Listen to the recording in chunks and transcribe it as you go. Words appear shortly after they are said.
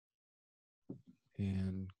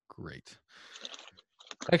And great.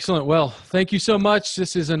 Excellent. Well, thank you so much.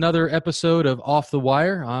 This is another episode of Off the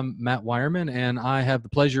Wire. I'm Matt Wireman, and I have the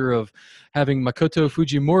pleasure of having Makoto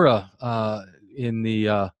Fujimura in the,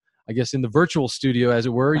 I guess, in the virtual studio, as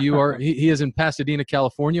it were. He is in Pasadena,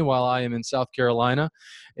 California, while I am in South Carolina.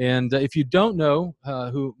 And if you don't know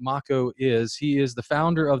who Mako is, he is the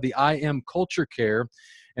founder of the I Am Culture Care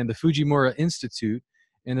and the Fujimura Institute,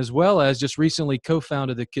 and as well as just recently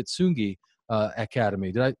co-founded the Kitsungi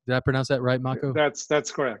Academy. Did I pronounce that right, Mako?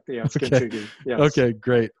 That's correct. Yes, okay. Kitsungi. Yes. Okay,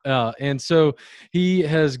 great. And so he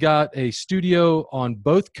has got a studio on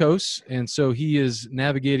both coasts, and so he is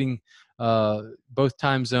navigating both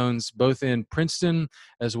time zones, both in Princeton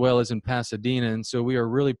as well as in Pasadena. And so we are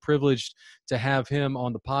really privileged to have him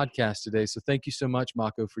on the podcast today. So thank you so much,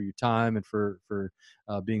 Mako, for your time and for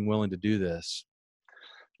being willing to do this.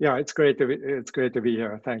 Yeah, it's great to be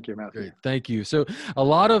here. Thank you, Matthew. Great, thank you. So a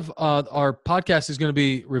lot of our podcast is going to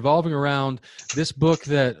be revolving around this book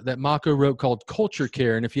that Mako wrote called Culture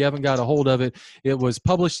Care. And if you haven't got a hold of it, it was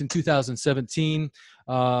published in 2017.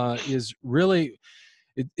 Is really,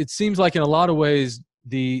 it seems like in a lot of ways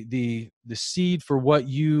the seed for what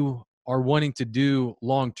you are wanting to do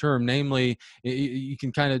long term. Namely, you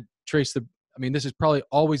can kind of trace the. I mean, this has probably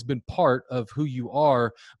always been part of who you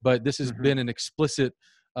are, but this has been an explicit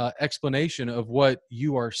explanation of what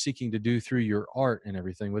you are seeking to do through your art and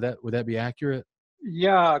everything. Would that be accurate?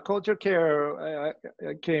 Yeah, Culture Care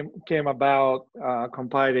came about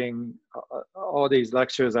compiling all these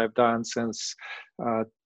lectures I've done since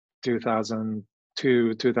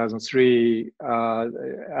 2002, 2003,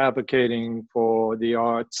 advocating for the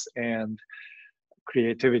arts and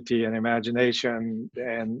creativity and imagination,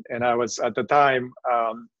 and I was at the time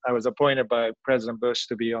I was appointed by President Bush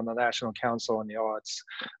to be on the National Council on the Arts,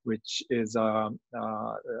 which is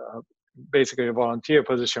basically a volunteer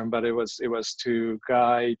position, but it was to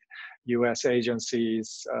guide U.S.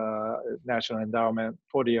 agencies, National Endowment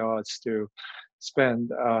for the Arts, to spend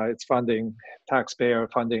its funding, taxpayer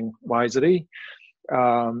funding, wisely.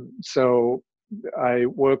 So I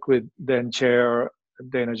worked with then Chair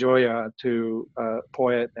Dana Gioia, to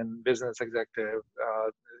poet and business executive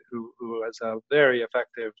who was a very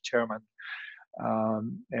effective chairman.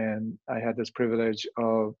 And I had this privilege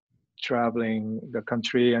of traveling the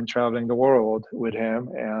country and traveling the world with him,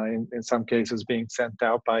 and in some cases being sent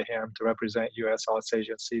out by him to represent U.S. arts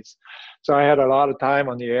agencies. So I had a lot of time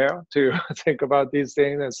on the air to think about these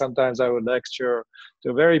things, and sometimes I would lecture to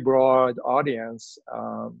a very broad audience,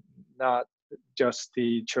 not just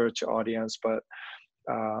the church audience, but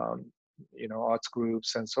arts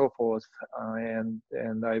groups and so forth, and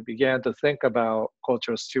I began to think about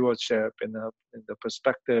cultural stewardship in the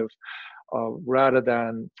perspective of, rather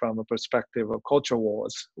than from a perspective of culture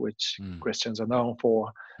wars, which Christians are known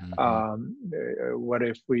for. What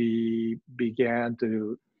if we began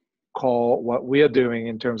to call what we are doing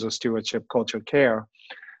in terms of stewardship culture care?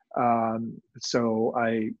 So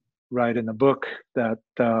I write in a book that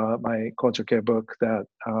my culture care book, that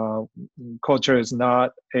culture is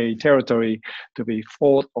not a territory to be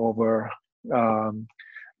fought over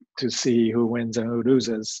to see who wins and who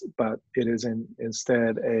loses, but it is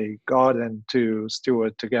instead a garden to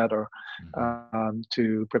steward together,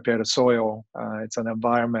 to prepare the soil. It's an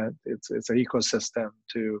environment, it's an ecosystem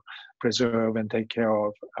to preserve and take care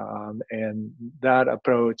of. And that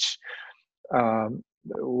approach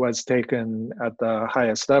was taken at the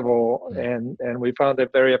highest level, and we found it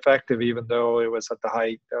very effective, even though it was at the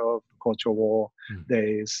height of culture war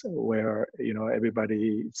days, where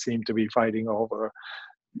everybody seemed to be fighting over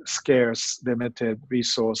scarce, limited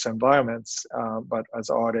resource environments. But as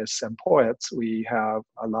artists and poets, we have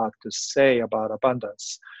a lot to say about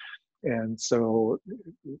abundance, and so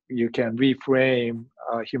you can reframe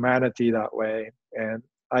humanity that way. And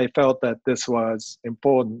I felt that this was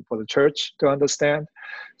important for the church to understand.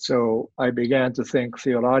 So I began to think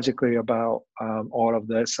theologically about all of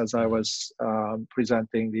this as I was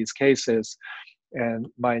presenting these cases. And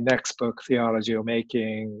my next book, Theology of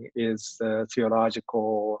Making, is the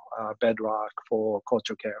theological bedrock for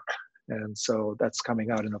culture care. And so that's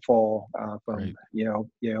coming out in the fall from Yale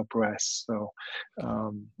Press. So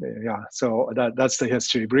so that's the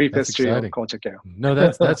history, brief that's history exciting. Of culture care. No,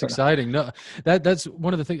 that's exciting. No, that's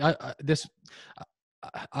one of the things.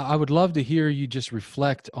 I would love to hear you just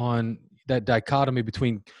reflect on that dichotomy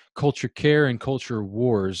between culture care and culture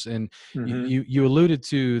wars. And you alluded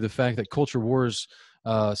to the fact that culture wars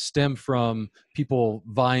stem from people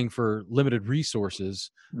vying for limited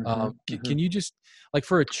resources. Can you just, like,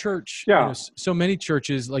 for a church, so many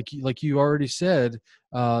churches, like you already said,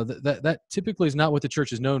 that typically is not what the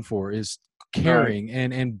church is known for, is caring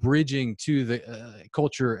and bridging to the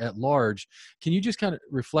culture at large. Can you just kind of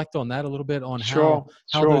reflect on that a little bit, on how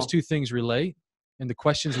those two things relate and the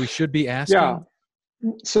questions we should be asking? Yeah.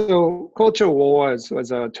 So culture wars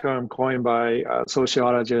was a term coined by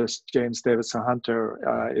sociologist James Davison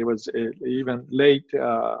Hunter. It was even late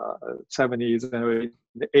 70s and early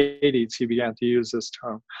 80s he began to use this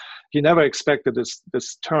term. He never expected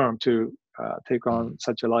this term to take on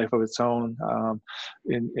such a life of its own.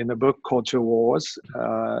 In the book Culture Wars,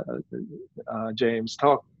 James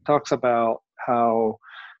talks about how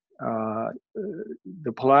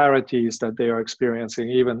the polarities that they are experiencing,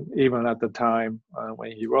 even at the time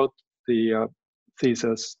when he wrote the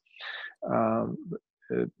thesis,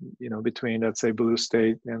 between, let's say, blue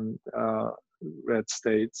state and red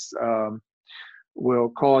states, will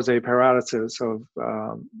cause a paralysis of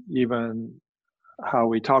even how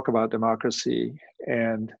we talk about democracy.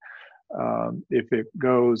 And if it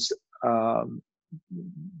goes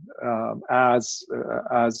as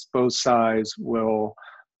both sides will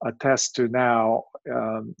attest to now,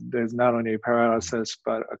 there's not only a paralysis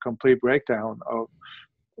but a complete breakdown of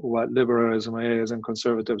what liberalism is and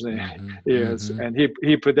conservatism is. And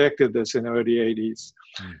he predicted this in the early 80s.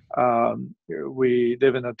 We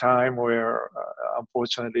live in a time where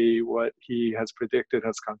unfortunately what he has predicted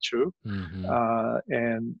has come true.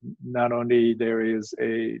 And not only there is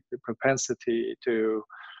a propensity to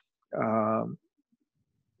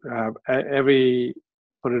have every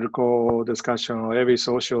political discussion or every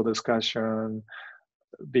social discussion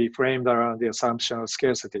be framed around the assumption of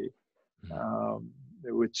scarcity,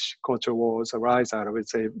 which culture wars arise out of.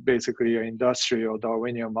 It's basically an industrial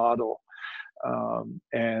Darwinian model.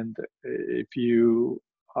 And if you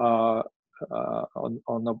are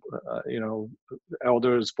on the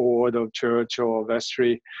elders board of church or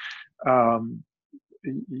vestry,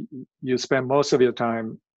 you spend most of your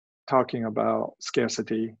time talking about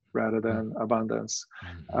scarcity rather than abundance.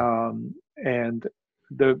 And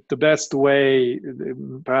the best way,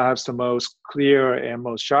 perhaps the most clear and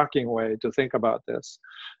most shocking way to think about this,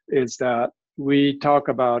 is that we talk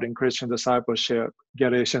about in Christian discipleship,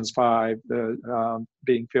 Galatians 5,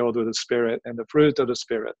 being filled with the Spirit, and the fruit of the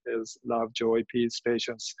Spirit is love, joy, peace,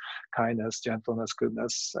 patience, kindness, gentleness,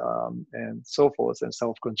 goodness, and so forth, and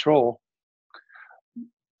self-control.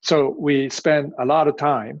 So we spend a lot of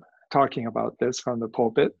time talking about this from the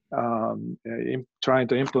pulpit, trying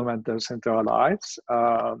to implement this into our lives,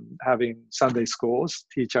 having Sunday schools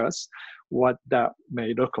teach us what that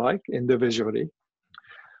may look like individually.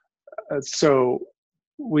 So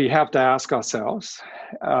we have to ask ourselves,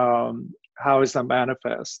 how is that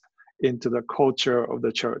manifest into the culture of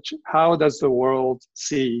the church? How does the world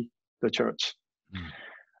see the church?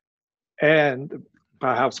 And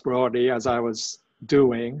perhaps broadly, as I was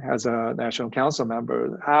doing as a National Council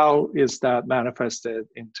member, how is that manifested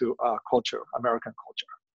into our culture, American culture?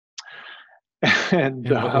 And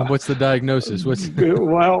what's the diagnosis? Well,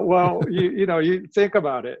 you think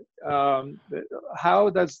about it.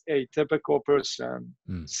 How does a typical person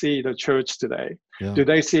see the church today? Yeah. Do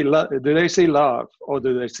they see love, or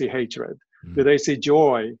do they see hatred? Do they see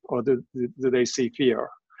joy, or do they see fear?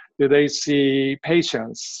 Do they see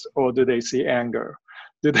patience, or do they see anger?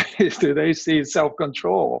 Do they see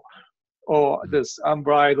self-control, or this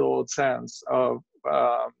unbridled sense of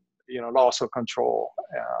loss of control,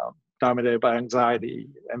 dominated by anxiety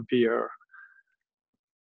and fear?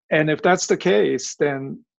 And if that's the case,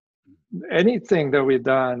 then anything that we've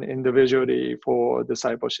done individually for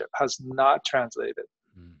discipleship has not translated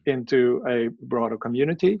into a broader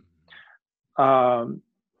community. You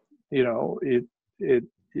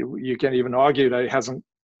can even argue that it hasn't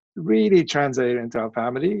really translated into our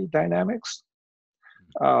family dynamics.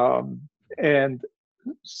 And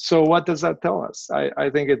so what does that tell us? I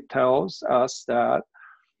think it tells us that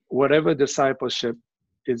whatever discipleship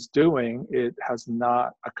is doing, it has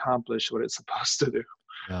not accomplished what it's supposed to do.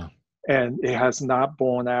 Yeah. And it has not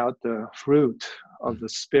borne out the fruit of the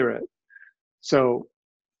Spirit. So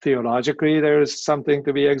theologically, there's something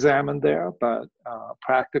to be examined there, but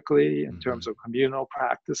practically, in terms of communal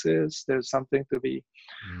practices, there's something to be.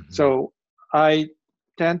 So I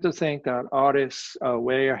tend to think that artists are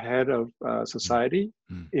way ahead of society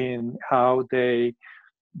in how the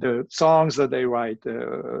songs that they write,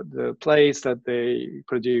 the plays that they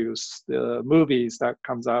produce, the movies that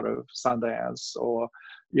comes out of Sundance, or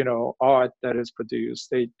art that is produced,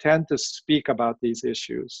 they tend to speak about these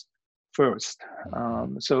issues first.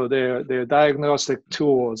 So they're diagnostic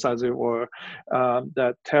tools, as it were,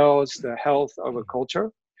 that tells the health of a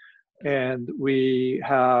culture. And we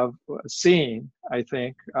have seen, I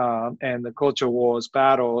think, and the culture wars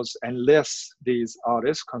battles enlist these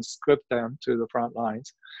artists, conscript them to the front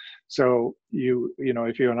lines. So you know,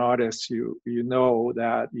 if you're an artist, you know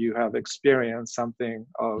that you have experienced something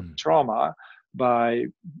of trauma by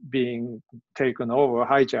being taken over,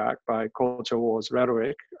 hijacked by culture wars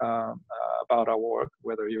rhetoric about our work,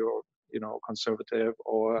 whether you're, you know, conservative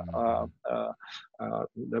or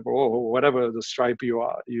liberal or whatever the stripe you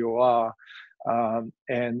are.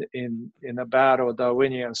 And in a battle,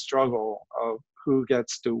 Darwinian struggle of who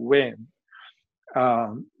gets to win,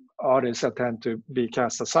 artists tend to be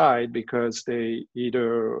cast aside because they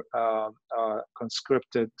either are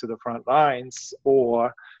conscripted to the front lines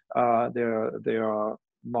or they are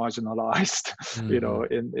marginalized, you know,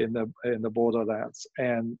 in the borderlands,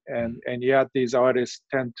 and yet these artists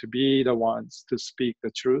tend to be the ones to speak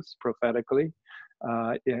the truth prophetically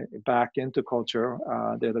back into culture.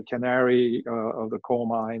 They're the canary of the coal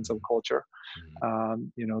mines of culture.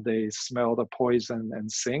 You know, they smell the poison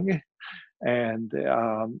and sing. And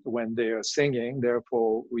when they are singing,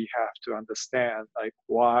 therefore, we have to understand like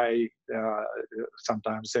why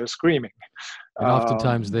sometimes they're screaming. And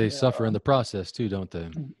oftentimes they suffer in the process too, don't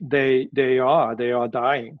they? They are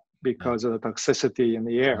dying because of the toxicity in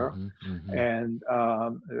the air. And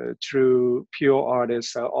true pure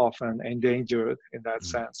artists are often endangered in that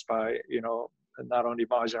sense by, you know, not only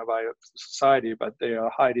marginalized by society, but they are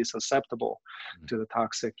highly susceptible to the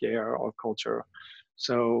toxic air of culture.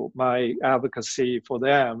 So my advocacy for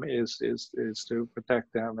them is to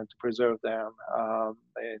protect them and to preserve them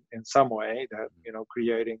in some way. That, you know,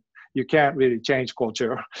 creating, you can't really change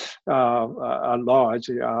culture at large,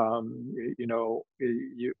 you know,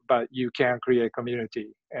 but you can create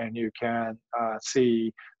community, and you can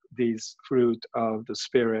see these fruit of the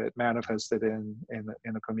spirit manifested in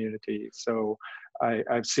the community. So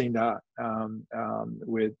I've seen that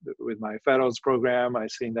with my fellows program.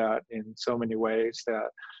 I've seen that in so many ways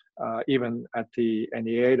that even at the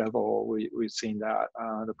NEA level, we've seen that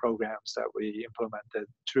the programs that we implemented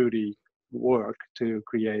truly work to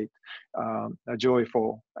create a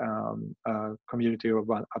joyful community of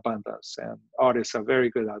abundance. And artists are very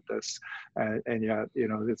good at this, and yet, you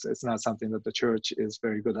know, it's not something that the church is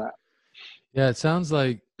very good at. Yeah, it sounds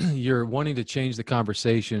like you're wanting to change the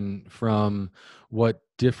conversation from what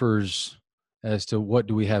differs as to what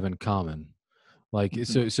do we have in common. Like,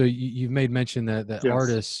 so you've made mention that Yes.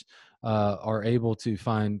 artists are able to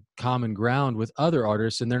find common ground with other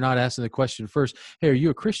artists, and they're not asking the question first, hey, are you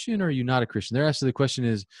a Christian or are you not a Christian? They're asking the question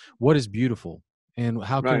is, what is beautiful? And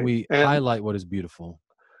how can we highlight what is beautiful?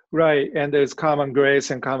 Right, and there's common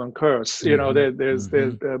grace and common curse. You know, there's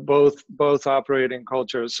both operating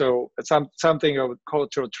cultures. So something of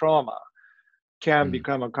cultural trauma can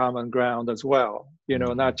become a common ground as well. You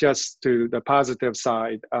know, not just to the positive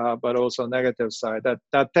side, but also negative side.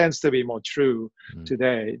 That tends to be more true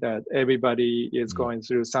today. That everybody is going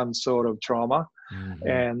through some sort of trauma.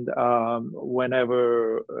 And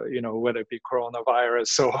whenever, you know, whether it be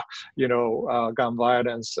coronavirus or, you know, gun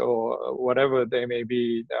violence or whatever they may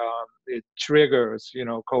be, it triggers, you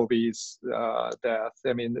know, Kobe's death.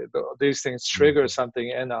 I mean, these things trigger something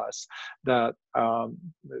in us that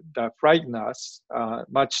that frighten us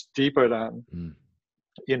much deeper than,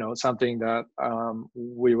 you know, something that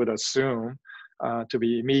we would assume to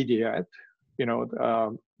be immediate. You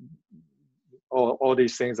know, all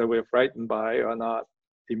these things that we're frightened by are not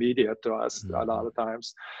immediate to us a lot of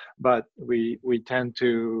times, but we tend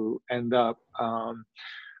to end up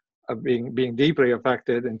being deeply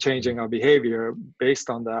affected and changing our behavior based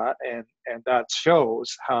on that, and that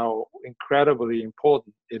shows how incredibly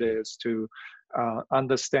important it is to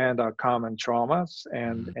understand our common traumas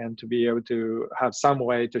and to be able to have some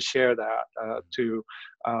way to share that, to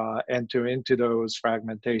enter into those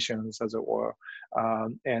fragmentations, as it were.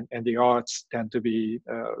 And the arts tend to be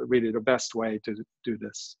really the best way to do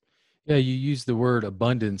this. Yeah, you use the word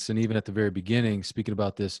abundance, and even at the very beginning, speaking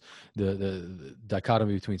about this, the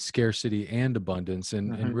dichotomy between scarcity and abundance,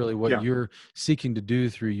 and really what you're seeking to do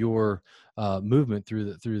through your movement,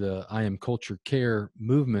 through the I Am Culture Care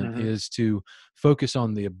movement, is to focus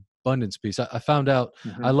on the abundance piece. I found out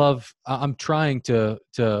I'm trying to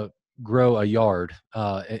grow a yard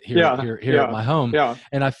here at my home,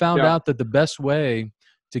 and I found out that the best way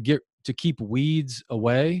to keep weeds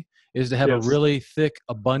away is to have a really thick,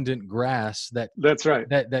 abundant grass that's right.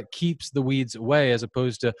 that keeps the weeds away, as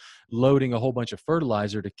opposed to loading a whole bunch of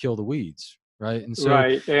fertilizer to kill the weeds, right? And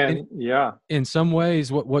so, in some ways,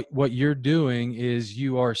 what you're doing is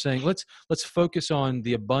you are saying, let's focus on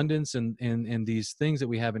the abundance and these things that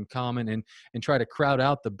we have in common, and try to crowd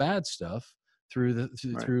out the bad stuff through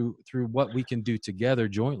Right. through what we can do together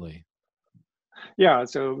jointly. Yeah.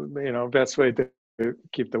 So, best way to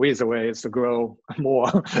keep the weeds away is to grow more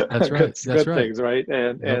That's good, right. That's good right. things, right?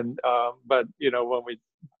 Yep. But when we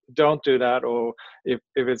don't do that, or if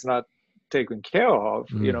it's not taken care of,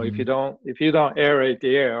 Hmm. if you don't aerate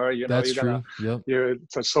the air, That's true. Yep.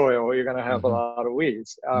 it's a soil, you're gonna have a Hmm. lot of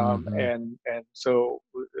weeds. Hmm. And so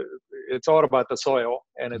it's all about the soil,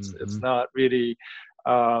 and it's Hmm. not really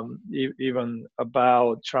even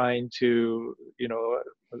about trying to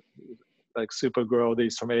like super grow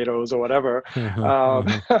these tomatoes or whatever. Um,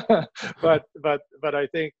 but I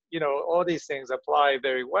think all these things apply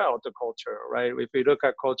very well to culture, right? If we look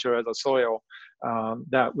at culture as a soil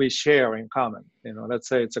that we share in common, let's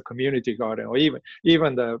say it's a community garden, or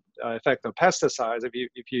even the effect of pesticides.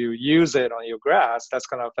 If you use it on your grass, that's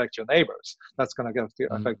going to affect your neighbors. That's going to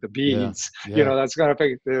affect the Yeah. bees. Yeah. That's going to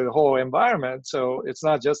affect the whole environment. So it's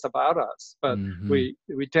not just about us, but Hmm.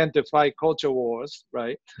 we tend to fight culture wars,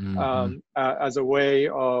 right? Hmm. As a way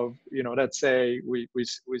of, let's say we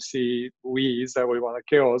see weeds that we want to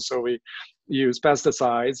kill, so we use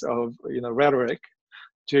pesticides of rhetoric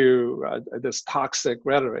to this toxic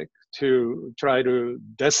rhetoric to try to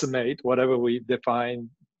decimate whatever we define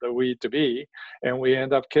the weed to be, and we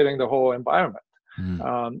end up killing the whole environment,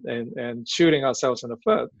 and shooting ourselves in the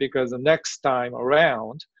foot, because the next time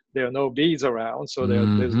around there are no bees around, so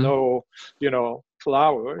there's Hmm. no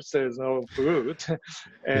flowers, there's no fruit,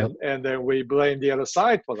 Yep. and then we blame the other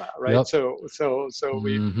side for that, right? Yep. So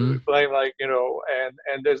we Hmm. blame, like,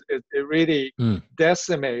 and it really Mm.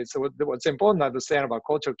 decimates. So what's important to understand about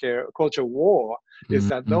culture war, is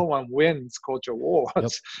that Hmm. no one wins culture Yep.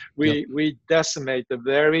 wars. Yep. We decimate the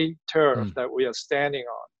very turf Mm. that we are standing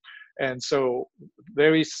on. And so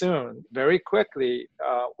very soon, very quickly,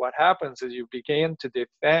 what happens is you begin to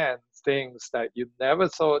defend things that you never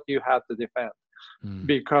thought you had to defend, Mm.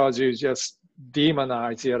 because you just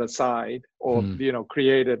demonize the other side, or Mm.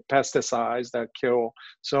 created pesticides that kill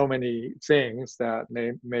so many things that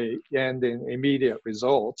may end in immediate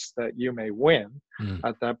results that you may win Mm.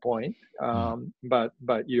 at that point, Mm. but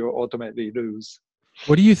you ultimately lose.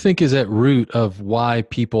 What do you think is at root of why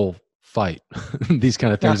people fight these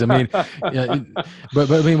kind of things? I mean, yeah,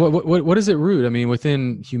 but I mean, what is at root? I mean,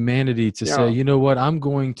 within humanity to say, Yeah, you know what, I'm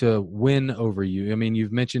going to win over you. I mean,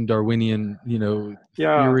 you've mentioned Darwinian, yeah,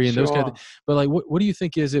 theory and those kind of sure. things, but like, what do you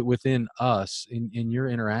think is it within us in your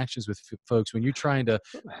interactions with folks when you're trying to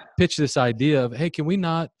pitch this idea of, hey, can we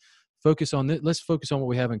not focus on this? Let's focus on what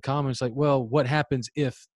we have in common. It's like, well, what happens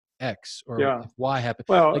if X or Yeah. if Y happen?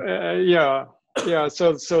 Well, Like, yeah, yeah.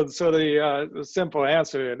 So the simple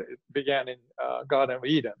answer, it began in Garden of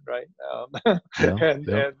Eden, right? yeah,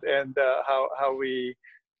 yep. How we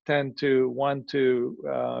tend to want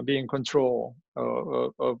to be in control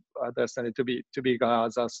of our destiny, to be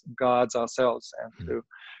gods ourselves, and Mm. to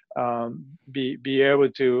be able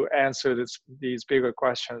to answer these bigger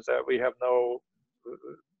questions that we have no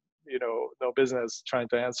business trying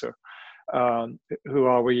to answer. Who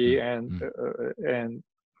are we, Mm. and Mm.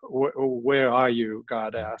 where are you?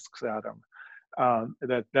 God Mm. asks Adam.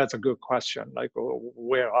 That's a good question. Like,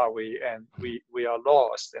 where are we? And Mm. we are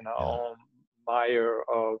lost in our Yeah. own mire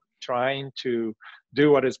of trying to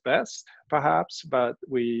do what is best, perhaps, but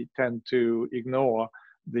we tend to ignore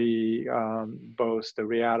the both the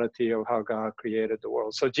reality of how God created the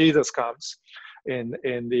world. So Jesus comes in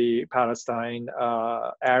the Palestine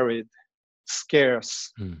arid,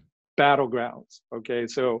 scarce Mm. battlegrounds. Okay,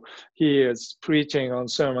 so he is preaching on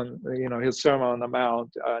his Sermon on the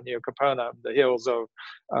Mount near Capernaum, the hills of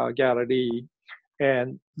Galilee,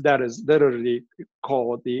 and that is literally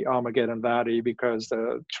called the Armageddon Valley, because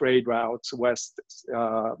the trade routes west,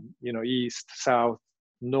 east, south,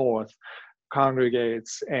 north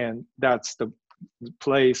congregates, and that's the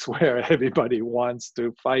place where everybody wants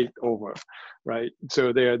to fight over, right?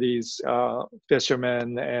 So there are these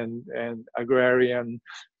fishermen and agrarian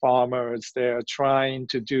farmers. They're trying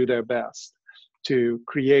to do their best to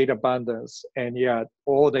create abundance, and yet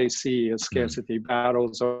all they see is Mm. scarcity,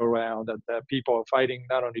 battles around, that people are fighting,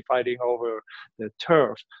 not only fighting over the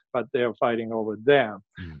turf, but they're fighting over them.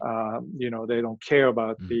 Mm. They don't care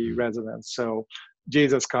about the Mhm. residents. So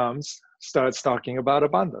Jesus comes, starts talking about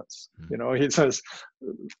abundance. Mm. He says,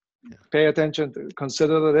 Yeah. pay attention,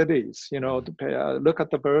 consider the lilies, Mm. look at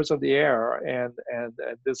the birds of the air. And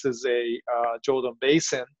this is a Jordan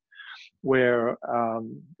Basin where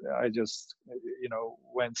I just,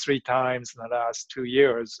 went 3 times in the last 2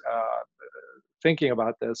 years thinking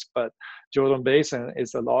about this. But Jordan Basin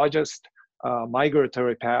is the largest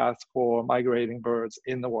migratory path for migrating birds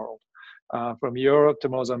in the world. from Europe to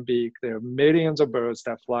Mozambique. There are millions of birds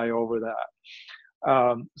that fly over that.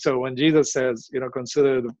 So when Jesus says,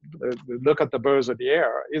 consider look at the birds of the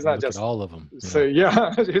air, he's not Look just at all of them. so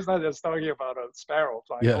he's not just talking about a sparrow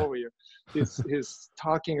flying over you. He's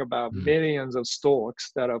talking about millions of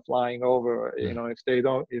storks that are flying over. If they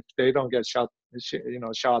don't get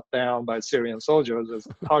shot down by Syrian soldiers as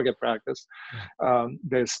target practice,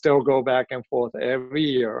 they still go back and forth every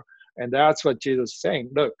year. And that's what Jesus is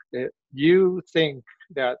saying. Look, you think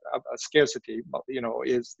that a scarcity,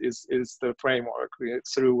 is the framework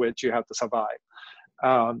through which you have to survive.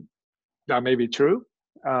 That may be true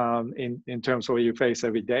in terms of what you face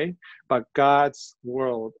every day, but God's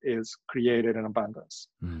world is created in abundance.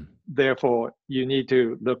 Therefore, you need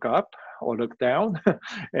to look up or look down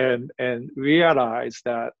and realize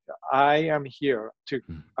that I am here to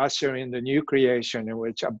usher in the new creation in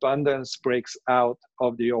which abundance breaks out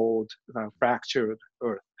of the old fractured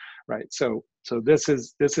earth, right? So this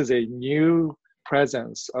is a new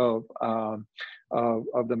presence of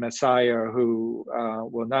the Messiah who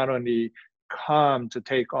will not only come to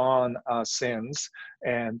take on our sins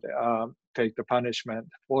and take the punishment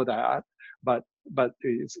for that, but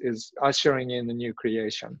is ushering in the new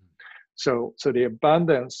creation. So the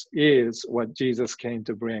abundance is what Jesus came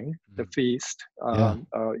to bring, the feast, at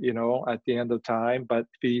the end of time, but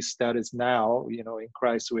feast that is now, in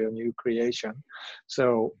Christ we are a new creation.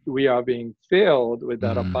 So we are being filled with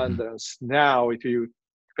that abundance now. If you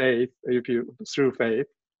through faith,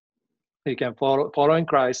 you can follow in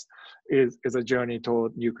Christ is a journey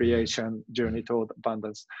toward new creation, journey toward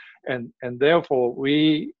abundance, and therefore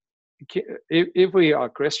if we are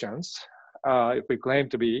Christians. If we claim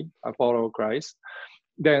to be a follower of Christ,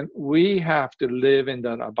 then we have to live in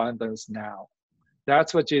that abundance now.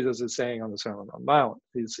 That's what Jesus is saying on the Sermon on the Mount.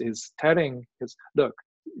 He's telling us, look,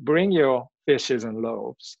 bring your fishes and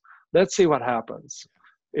loaves. Let's see what happens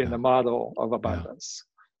in the model of abundance.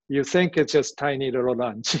 You think it's just tiny little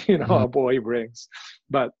lunch, a boy brings,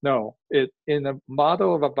 but no, in the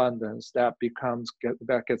model of abundance that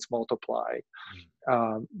gets multiplied.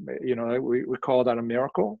 We call that a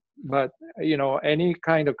miracle, but any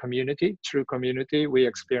kind of community, true community, we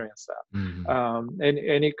experience that. And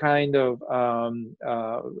any kind of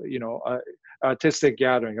artistic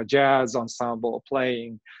gathering, a jazz ensemble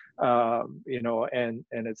playing, and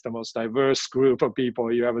it's the most diverse group of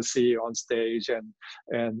people you ever see on stage,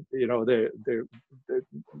 and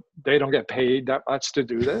they don't get paid that much to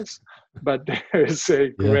do this, but there's a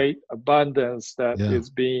great abundance that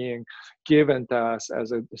is being given to us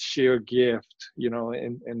as a sheer gift,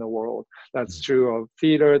 in the world. That's true of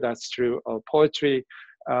theater, that's true of poetry,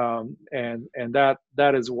 and that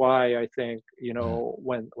is why I think,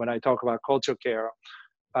 when I talk about culture care,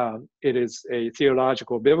 it is a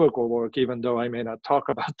theological, biblical work, even though I may not talk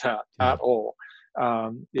about that at all.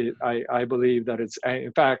 I believe that it's,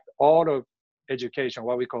 in fact, all of education,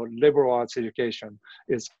 what we call liberal arts education,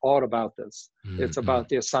 is all about this. It's about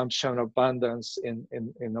the assumption of abundance in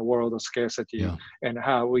the world of scarcity, and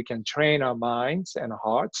how we can train our minds and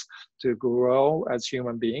hearts to grow as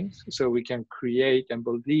human beings, so we can create and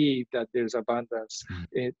believe that there's abundance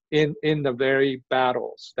in the very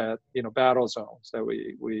battles that, battle zones that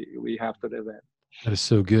we have to live in. That is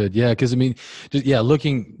so good. Yeah, because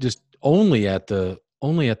looking just only at the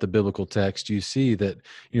biblical text, you see that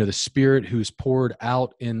the Spirit who's poured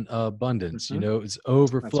out in abundance, is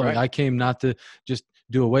overflowing. Right. I came not to just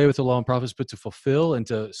do away with the law and prophets, but to fulfill and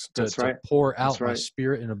to pour out my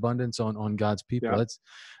Spirit in abundance on God's people. Yeah.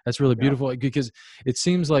 That's really beautiful, because it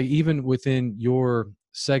seems like even within your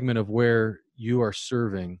segment of where you are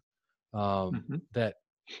serving, that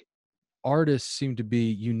artists seem to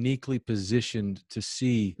be uniquely positioned to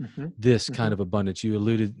see this kind of abundance. You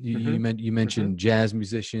alluded, you mentioned jazz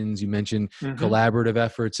musicians, you mentioned collaborative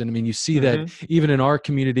efforts. And I mean, you see that even in our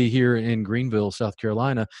community here in Greenville, South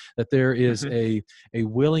Carolina, that there is a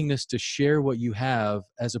willingness to share what you have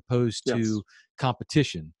as opposed to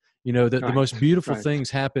competition. The most beautiful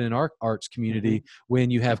things happen in our arts community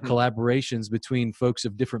when you have collaborations between folks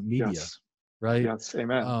of different media. Yes. Right. Yes.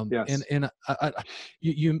 Amen. Yes. And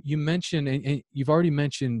you mentioned, and you've already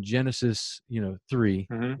mentioned Genesis, 3,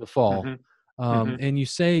 the fall, and you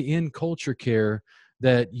say in culture care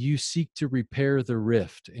that you seek to repair the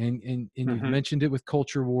rift, and you've mentioned it with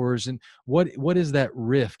culture wars. And what is that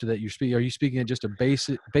rift that you're speaking? Are you speaking at just a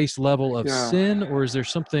base level of sin, or is there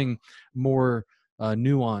something more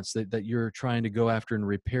nuanced that you're trying to go after in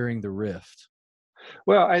repairing the rift?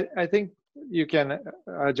 Well, I think you can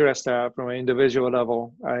address that from an individual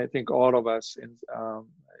level. I think all of us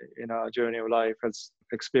in our journey of life has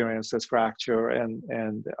experienced this fracture,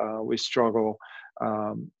 and we struggle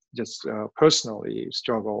just personally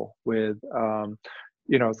struggle with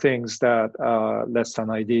things that are less than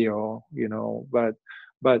ideal,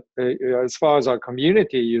 but as far as our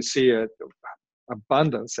community, you see it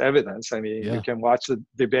abundance evidence. I mean, you can watch the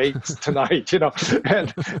debates tonight,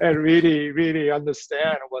 and really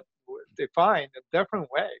understand what they find a different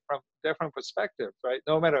way from different perspectives, right?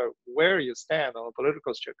 No matter where you stand on the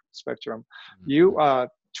political spectrum, you are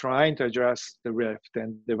trying to address the rift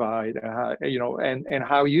and divide, and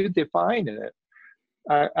how you define it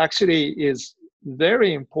actually is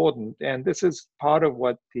very important. And this is part of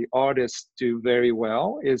what the artists do very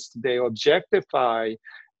well, is they objectify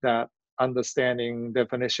that understanding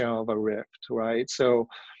definition of a rift, right? So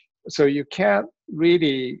you can't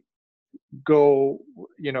really go,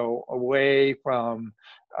 away from,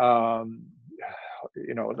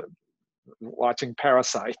 watching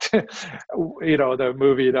Parasite, the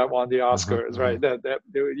movie that won the Oscars, right? That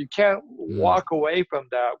you can't walk away from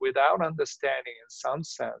that without understanding, in some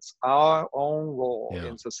sense, our own role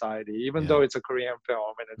in society, even though it's a Korean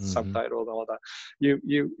film and it's subtitled and all that.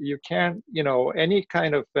 You can't, any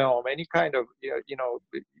kind of film, any kind of,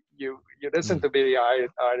 you listen to Billie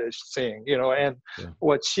Eilish sing, and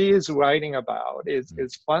what she is writing about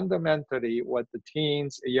is fundamentally what the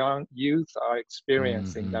teens, young youth are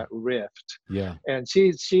experiencing, that rift. And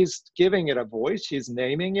she's giving it a voice. She's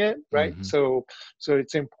naming it, right? So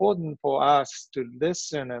it's important for us to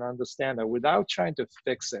listen and understand that without trying to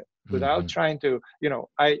fix it, without trying to,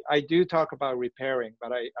 I do talk about repairing,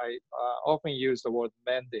 but I often use the word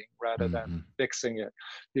mending rather than fixing it,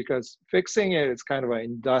 because fixing it is kind of an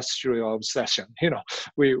industrial obsession.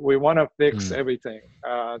 We want to fix everything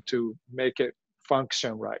to make it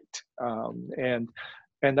function right,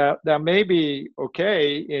 and that may be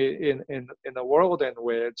okay in a world in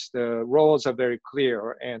which the roles are very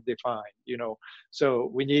clear and defined.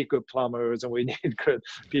 So we need good plumbers and we need good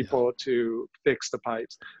people to fix the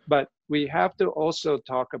pipes, but we have to also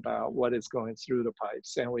talk about what is going through the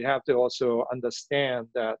pipes, and we have to also understand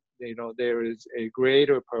that there is a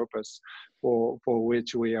greater purpose for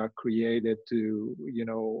which we are created to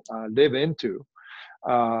live into,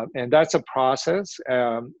 and that's a process.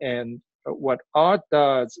 And what art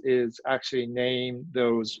does is actually name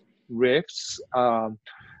those riffs,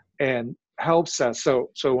 and helps us.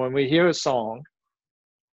 So when we hear a song,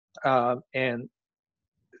 and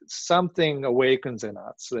something awakens in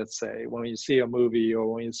us, let's say when you see a movie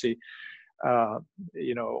or when you see art,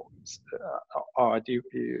 you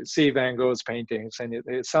see Van Gogh's paintings, and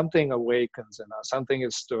something awakens in us, something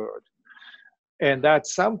is stirred. And that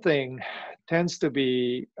something tends to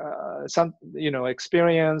be some,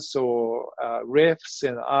 experience or riffs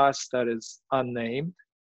in us that is unnamed,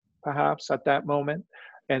 perhaps at that moment,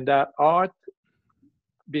 and that art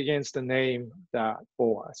begins to name that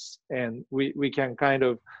for us. And we can kind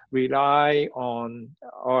of rely on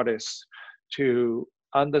artists to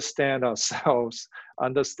understand ourselves,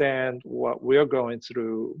 understand what we're going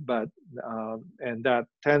through, but and that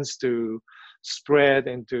tends to spread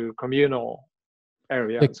into communal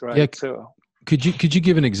areas, right? So could you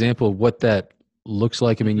give an example of what that looks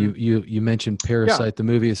like? I mean, you mentioned Parasite, the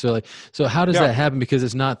movie. So how does that happen? Because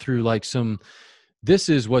it's not through like this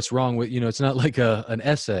is what's wrong with, it's not like an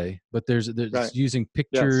essay, but there's using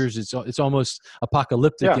pictures. It's almost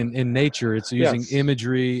apocalyptic in nature. It's using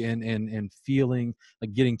imagery and feeling,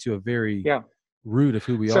 like getting to a very root of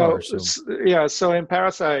who we are. So in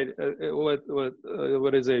Parasite,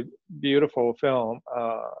 what is a beautiful film,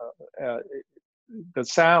 the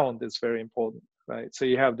sound is very important, right? So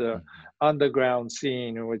you have the underground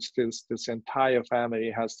scene in which this entire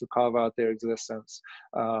family has to carve out their existence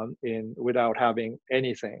without having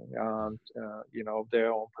anything,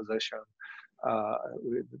 their own possession.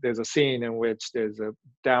 There's a scene in which there's a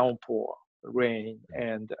downpour, rain,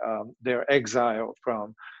 and they're exiled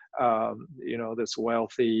from this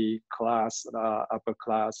wealthy class, upper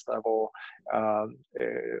class level.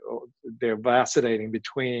 They're vacillating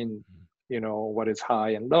between what is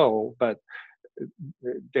high and low, but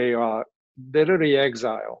they are literally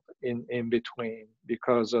exiled in between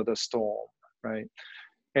because of the storm, right?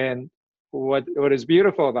 And what is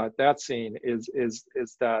beautiful about that scene is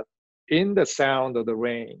that in the sound of the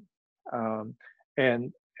rain,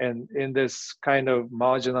 and in this kind of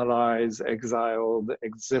marginalized, exiled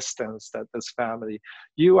existence that this family,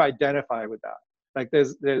 you identify with that. Like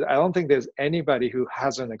I don't think there's anybody who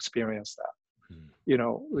hasn't experienced that.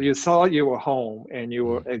 You thought you were home and you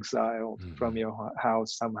were exiled from your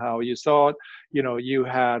house somehow. You thought, you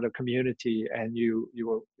had a community and you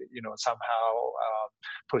were, somehow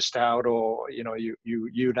pushed out, or,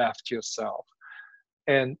 you left yourself.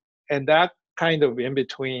 And that kind of in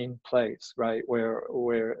between place, right? Where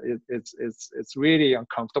it's really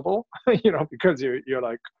uncomfortable, because you're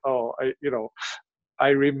like, oh, I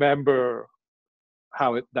remember how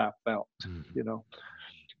that felt,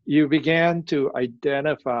 You began to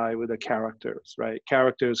identify with the characters, right?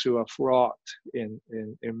 Characters who are fraught in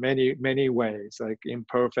many, many ways, like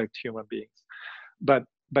imperfect human beings. But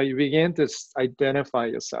you begin to identify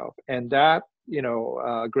yourself. And that,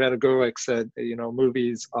 Greta Gerwig said,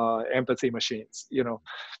 movies are empathy machines.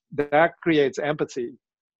 That creates empathy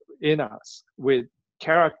in us with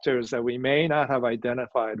characters that we may not have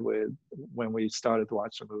identified with when we started to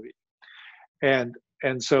watch the movie. And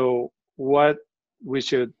so what we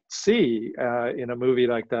should see in a movie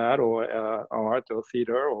like that, or art or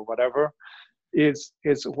theater or whatever, is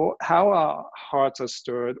how our hearts are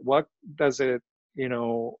stirred. What does it,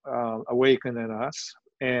 awaken in us?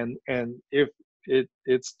 And if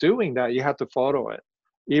it's doing that, you have to follow it,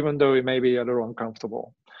 even though it may be a little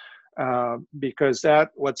uncomfortable. Because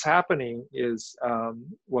what's happening is,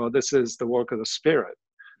 this is the work of the Spirit.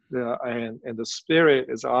 And the Spirit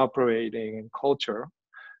is operating in culture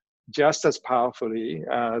just as powerfully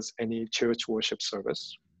as any church worship service.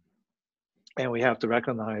 And we have to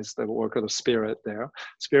recognize the work of the Spirit there.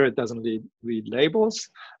 Spirit doesn't read labels,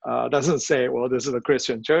 doesn't say, well, this is a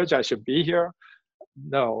Christian church, I should be here.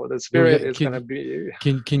 No, the Spirit is going to be.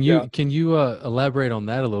 Can you elaborate on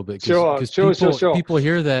that a little bit? Sure. People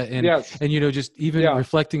hear that, and yes. and just even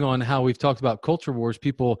reflecting on how we've talked about culture wars,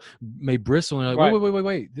 people may bristle and like,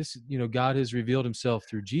 wait. This, God has revealed Himself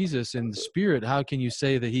through Jesus and the Spirit. How can you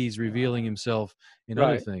say that He's revealing Himself in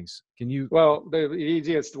other things? Can you? Well, the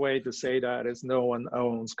easiest way to say that is no one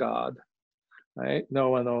owns God, right? No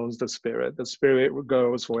one owns the Spirit. The Spirit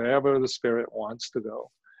goes wherever the Spirit wants to go.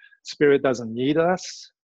 Spirit doesn't need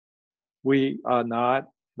us. We are not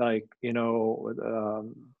like,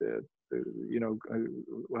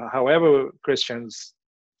 however Christians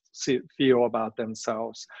feel about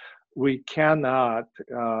themselves, we cannot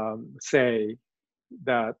say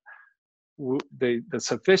that the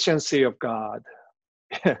sufficiency of God,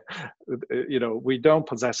 we don't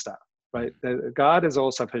possess that, right? God is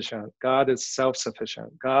all sufficient. God is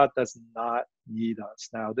self-sufficient. God does not need us.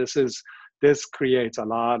 Now, this creates a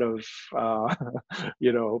lot of,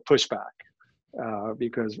 pushback,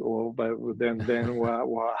 because, but then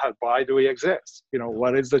why do we exist?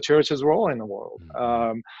 What is the church's role in the world?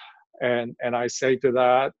 And I say to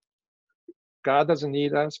that, God doesn't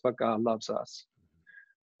need us, but God loves us.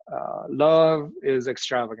 Love is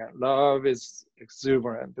extravagant. Love is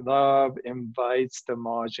exuberant. Love invites the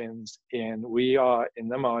margins in. We are in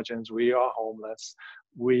the margins. We are homeless.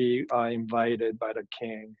 We are invited by the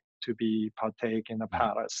King to partake in the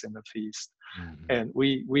palace, in the feast. And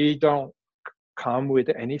we don't come with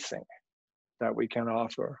anything that we can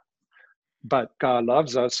offer. But God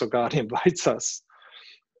loves us, so God invites us.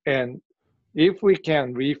 And if we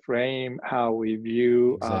can reframe how we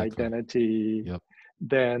view our identity,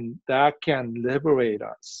 then that can liberate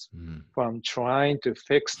us from trying to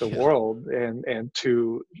fix the world and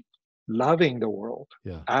to loving the world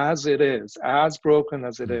as it is, as broken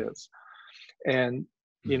as it is. And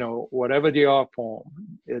whatever the art form,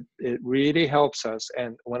 it really helps us.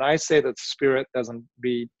 And when I say that Spirit doesn't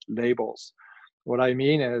read labels, what I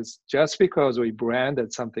mean is, just because we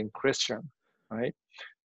branded something Christian, right,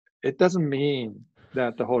 it doesn't mean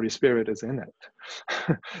that the Holy Spirit is in it.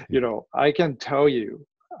 I can tell you,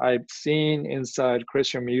 I've seen inside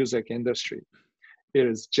Christian music industry, it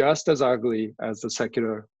is just as ugly as the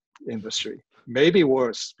secular industry. Maybe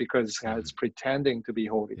worse, because it's pretending to be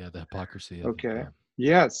holy. Yeah, the hypocrisy. Okay.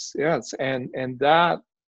 Yes. And that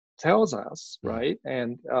tells us, right?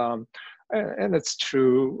 And it's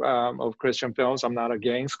true of Christian films. I'm not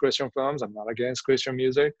against Christian films. I'm not against Christian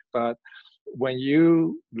music. But when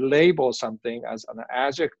you label something as an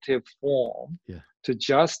adjective form to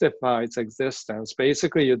justify its existence,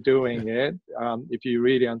 basically you're doing it, if you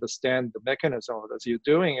really understand the mechanism of this, you're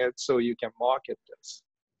doing it so you can market this.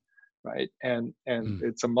 Right, and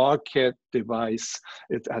it's a market device.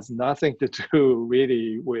 It has nothing to do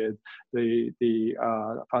really with the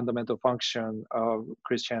fundamental function of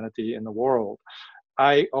Christianity in the world.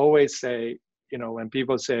 I always say, when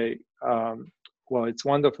people say, well, it's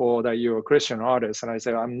wonderful that you're a Christian artist, and I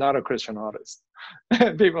say, I'm not a Christian artist.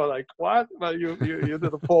 And people are like, what? Well, you did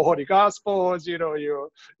the 4 Holy Gospels, you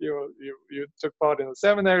took part in the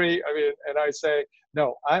seminary. I mean, and I say,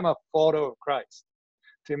 no, I'm a follower of Christ.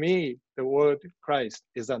 To me, the word Christ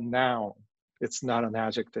is a noun. It's not an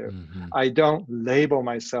adjective. I don't label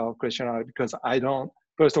myself Christian because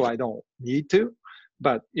first of all, I don't need to,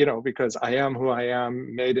 but, because I am who I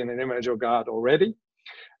am, made in an image of God already.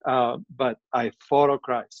 But I follow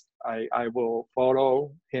Christ. I will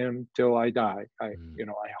follow him till I die. I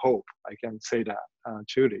hope I can say that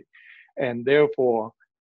truly. And therefore,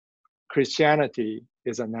 Christianity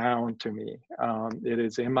is a noun to me. It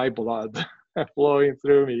is in my blood, flowing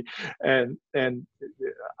through me, and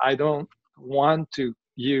I don't want to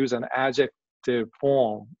use an adjective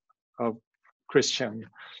form of Christian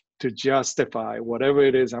to justify whatever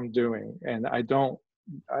it is I'm doing. And I don't.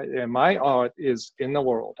 And my art is in the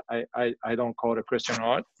world. I don't call it Christian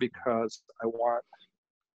art because I want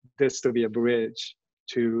this to be a bridge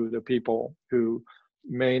to the people who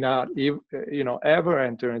may not ever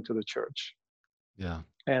enter into the church. Yeah.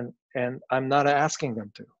 And I'm not asking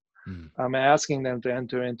them to. I'm asking them to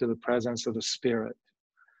enter into the presence of the Spirit.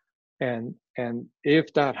 And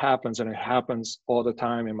if that happens, and it happens all the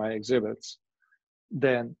time in my exhibits,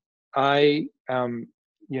 then I am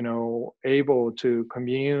able to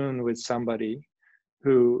commune with somebody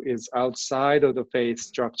who is outside of the faith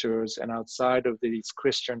structures and outside of these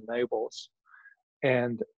Christian labels.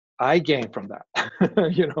 And I gain from that,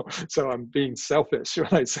 so I'm being selfish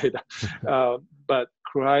when I say that. But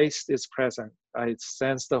Christ is present. I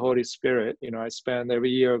sense the Holy Spirit. I spend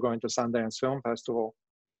every year going to Sundance Film Festival,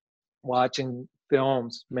 watching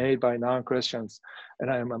films made by non-Christians. And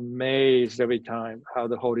I am amazed every time how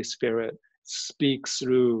the Holy Spirit speaks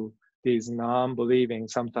through these non-believing,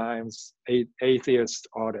 sometimes atheist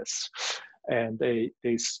artists. And they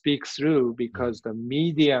speak through because the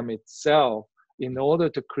medium itself, in order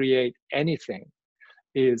to create anything,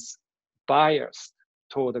 is biased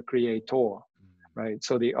toward the creator, right?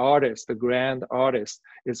 So the artist, the grand artist,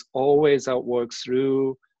 is always at work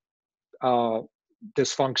through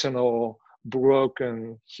dysfunctional,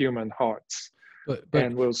 broken human hearts,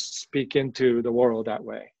 and will speak into the world that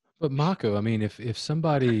way. But Mako, I mean, if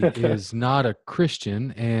somebody is not a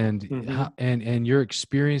Christian and and you're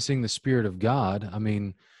experiencing the Spirit of God, I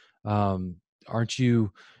mean, aren't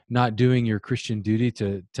you not doing your Christian duty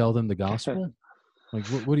to tell them the gospel? Like,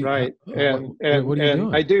 what do you? Right, what are you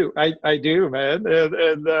doing? I do, man,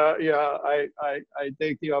 and I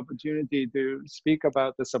take the opportunity to speak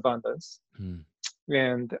about this abundance,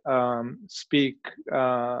 and speak,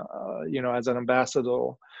 as an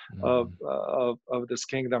ambassador of this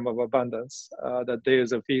kingdom of abundance. That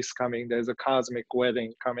there's a feast coming, there's a cosmic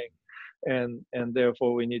wedding coming, and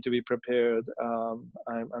therefore we need to be prepared.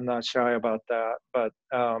 I'm not shy about that, but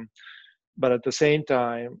at the same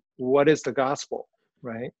time, what is the gospel,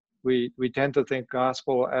 right? We tend to think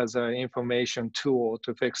gospel as an information tool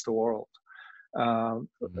to fix the world.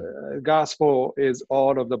 Gospel is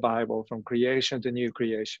all of the Bible, from creation to new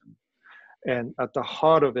creation. And at the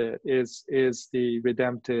heart of it is the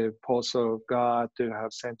redemptive pulse of God to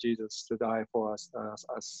have sent Jesus to die for us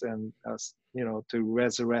and us, to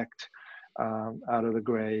resurrect out of the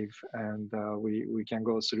grave. And we can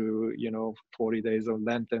go through, 40 days of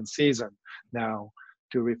Lenten season now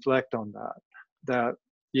to reflect on that.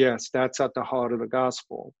 Yes, that's at the heart of the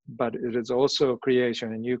gospel, but it is also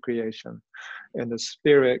creation and new creation. And the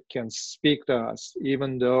Spirit can speak to us,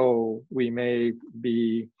 even though we may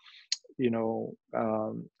be,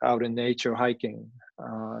 out in nature hiking.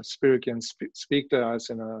 Spirit can speak to us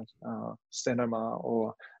in a cinema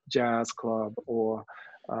or jazz club, or,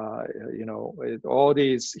 all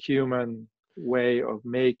these human way of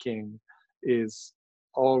making is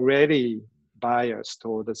already bias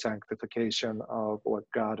toward the sanctification of what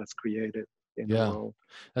God has created in the world.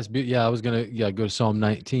 That's I was gonna go to Psalm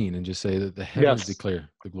 19 and just say that the heavens declare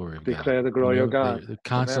the glory of God. Declare the glory of God. They're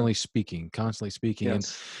constantly speaking,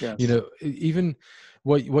 Yes. and even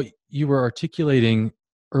what you were articulating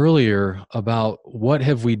earlier about what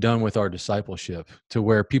have we done with our discipleship, to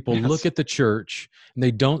where people look at the church and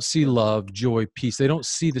they don't see love, joy, peace. They don't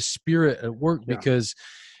see the Spirit at work because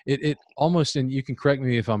it almost, and you can correct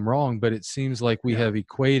me if I'm wrong, but it seems like we have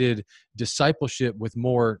equated discipleship with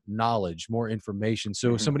more knowledge, more information.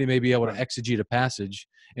 So somebody may be able to exegete a passage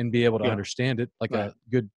and be able to understand it, like a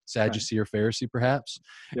good Sadducee or Pharisee, perhaps,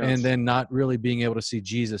 and then not really being able to see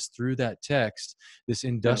Jesus through that text, this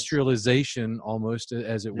industrialization almost,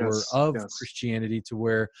 as it were, of Christianity, to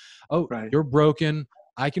where, you're broken,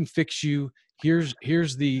 I can fix you. Here's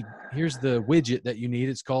the widget that you need.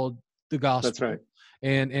 It's called the gospel. That's right.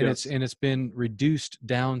 And it's been reduced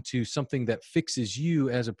down to something that fixes you,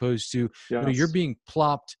 as opposed to you're being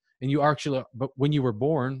plopped, and you actually, but when you were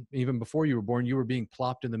born, even before you were born, you were being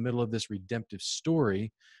plopped in the middle of this redemptive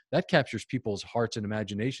story that captures people's hearts and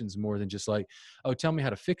imaginations more than just like, oh, tell me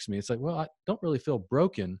how to fix me. It's like, well, I don't really feel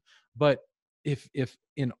broken, but if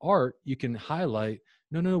in art you can highlight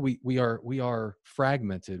no, we are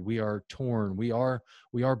fragmented, we are torn, we are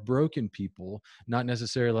broken people, not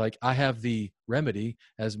necessarily like I have the remedy,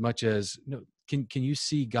 as much as, no, can you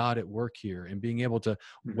see God at work here, and being able to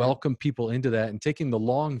Mm-hmm. welcome people into that, and taking the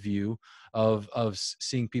long view of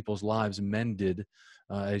seeing people's lives mended,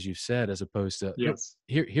 as you said, as opposed to, no, Yes.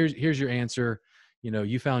 here's your answer,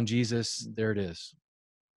 you found Jesus, there it is.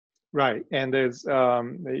 Right, and there's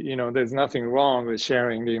nothing wrong with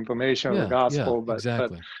sharing the information of the Yeah, gospel,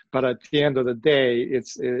 exactly. but at the end of the day,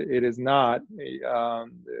 it is not the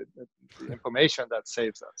information that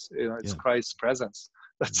saves us. It's Yeah. Christ's presence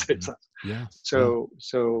that saves Mhm. us. Yeah. Yeah. So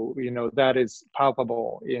that is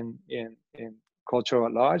palpable in culture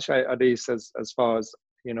at large. At least as far as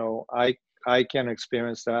I can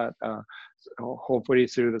experience that. Hopefully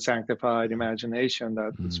through the sanctified imagination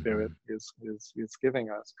that the Spirit Mhm. is giving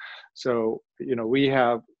us. So we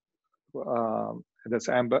have this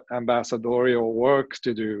ambassadorial work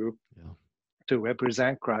to do Yeah. to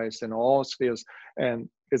represent Christ in all spheres, and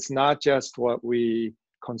it's not just what we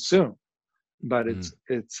consume, but Mm.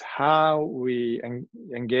 it's how we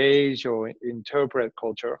engage or interpret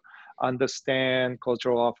culture, understand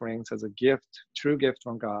cultural offerings as a gift, true gift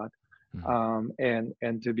from God, Mm.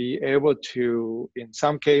 and to be able to, in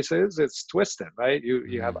some cases, it's twisted, right?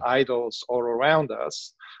 You have Mm. idols all around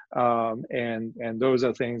us, and those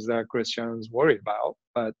are things that Christians worry about.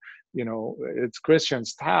 But it's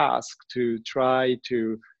Christians' task to try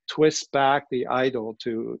to twist back the idol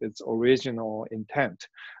to its original intent,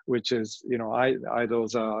 which is,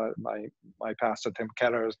 idols are, my pastor Tim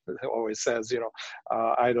Keller always says,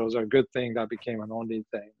 idols are a good thing that became an only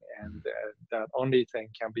thing, and that only thing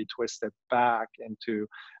can be twisted back into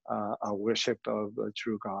a worship of the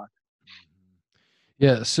true God.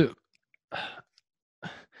 Yeah. So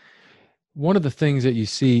one of the things that you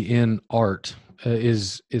see in art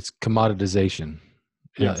is its commoditization.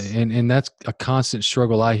 Yes. And that's a constant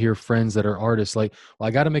struggle. I hear friends that are artists like, well,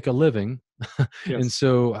 I got to make a living. And Yes.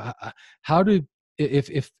 so how do,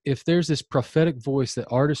 if there's this prophetic voice that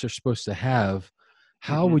artists are supposed to have,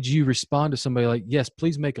 how Hmm. would you respond to somebody like, yes,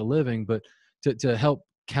 please make a living, but to help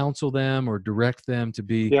counsel them or direct them to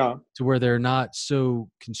be, Yeah. to where they're not so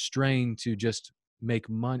constrained to just make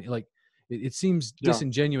money? Like it seems Yeah.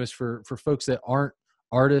 disingenuous for folks that aren't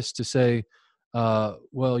artists to say,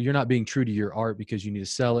 well, you're not being true to your art because you need to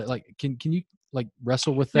sell it. Like, can you like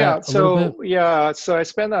wrestle with that Yeah. a little bit? So I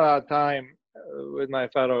spend a lot of time with my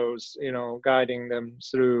fellows, guiding them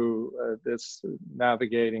through this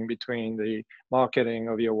navigating between the marketing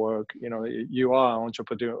of your work. You are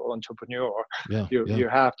entrepreneur. Yeah, You yeah. you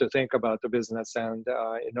have to think about the business, and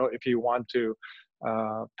if you want to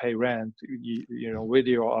pay rent, with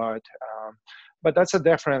your art. But that's a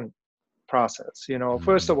different process.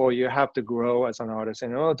 First Mhm. of all, you have to grow as an artist.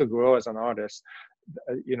 In order to grow as an artist,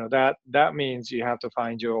 that means you have to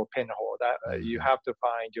find your pinhole, that you Mhm. have to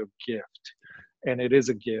find your gift, and it is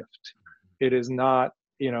a gift. It is not,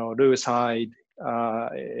 Lewis Hyde,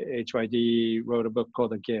 HYD wrote a book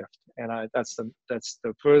called The Gift, and that's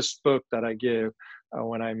the first book that I give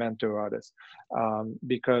when I mentor artists,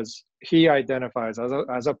 because he identifies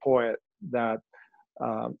as a poet that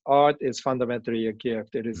art is fundamentally a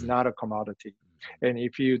gift. It is Mhm. not a commodity. And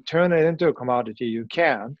if you turn it into a commodity, you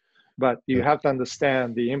can, but you Yep. have to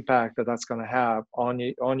understand the impact that that's going to have on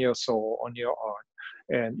your soul, on your art.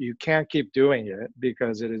 And you can't keep doing it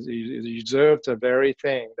because it reserved the very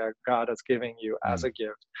thing that God has given you as Mm. a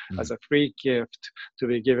gift, as Mm. a free gift to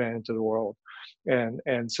be given into the world.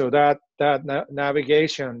 And so that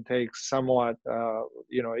navigation takes somewhat,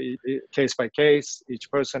 case by case. Each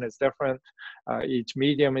person is different, each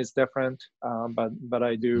medium is different, but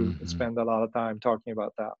I do Mhm. spend a lot of time talking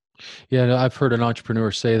about that. Yeah, no, I've heard an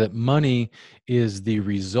entrepreneur say that money is the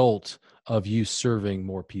result of you serving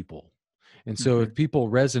more people. And so if Hmm. people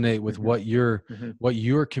resonate with Hmm. Hmm. what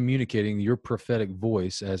you're communicating, your prophetic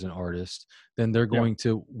voice as an artist, then they're Yeah. going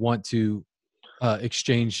to want to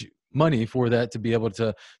exchange money for that, to be able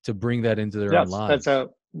to bring that into their own Yes, that's lives. a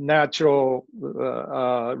natural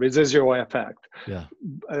residual effect. Yeah.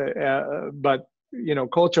 But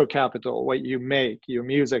cultural capital, what you make, your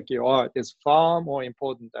music, your art, is far more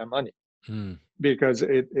important than money, Mm. because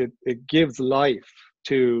it gives life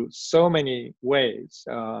to so many ways.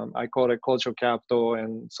 I call it cultural capital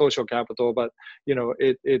and social capital, but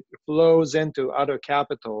it flows into other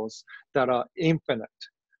capitals that are infinite.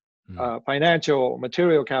 Mm. Financial,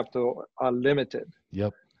 material capital are limited.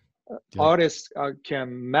 Yep. Yep. Artists can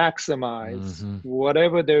maximize Hmm.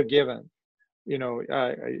 whatever they're given.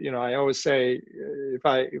 I always say, if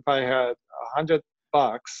I had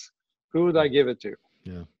 $100, who would I give it to?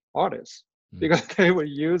 Yeah. Artists, Mm. because they would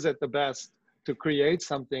use it the best to create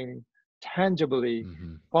something tangibly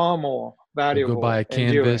far more valuable, go buy a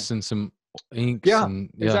enduring. canvas and some inks. Yeah, And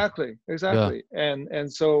exactly.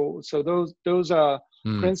 And so those are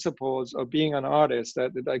principles of being an artist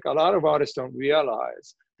that like a lot of artists don't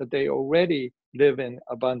realize that they already live in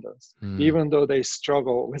abundance, even though they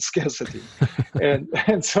struggle with scarcity.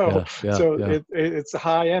 and so it's a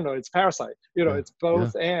high end, or it's parasite, it's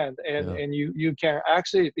both. And you can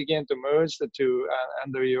actually begin to merge the two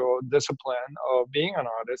under your discipline of being an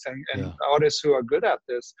artist. And artists who are good at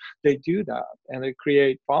this, they do that, and they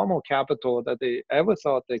create far more capital than they ever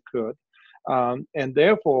thought they could. And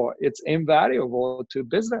therefore it's invaluable to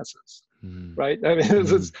businesses, right? I mean,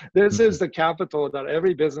 this is the capital that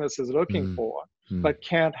every business is looking for, but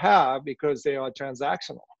can't have because they are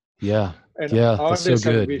transactional. And that's so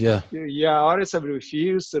good. Artists have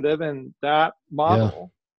refused to live in that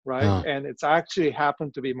model, right? And it's actually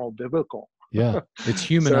happened to be more biblical. It's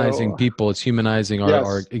humanizing people. It's humanizing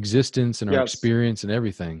our existence and our experience and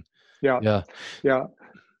everything.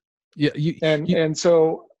 And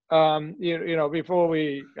so before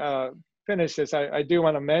we finish this, I do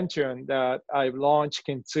want to mention that I've launched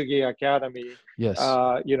Kintsugi Academy.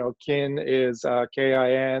 Kin is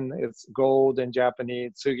K-I-N, it's gold in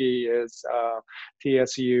Japanese. Tsugi is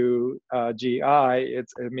T-S-U-G-I, it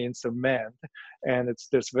means to mend. And it's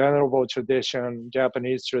this venerable tradition,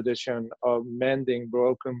 Japanese tradition, of mending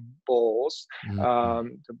broken bowls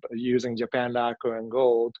using Japan lacquer and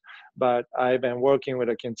gold. But I've been working with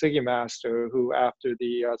a Kintsugi master who, after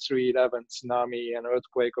the 3/11 tsunami and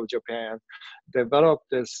earthquake of Japan, developed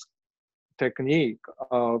this technique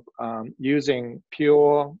of using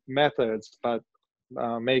pure methods, but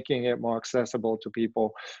making it more accessible to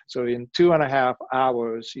people. So in 2.5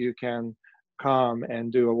 hours, you can come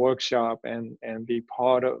and do a workshop and be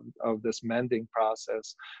part of this mending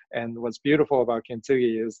process. And what's beautiful about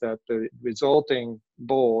Kintsugi is that the resulting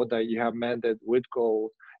bowl that you have mended with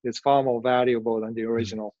gold is far more valuable than the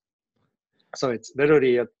original. So it's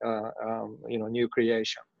literally a new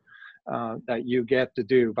creation that you get to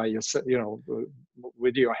do by yourself,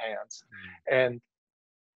 with your hands. And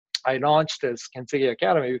I launched this Kintsugi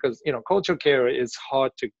Academy because culture care is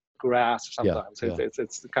hard to grasp sometimes.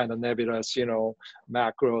 It's kind of nebulous,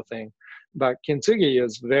 macro thing. But Kintsugi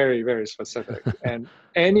is very, very specific, and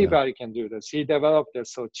anybody can do this. He developed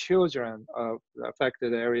this so children of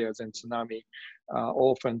affected areas in tsunami,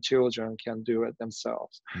 orphan children, can do it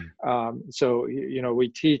themselves. So we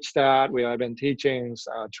teach that. We have been teaching,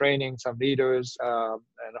 training some leaders,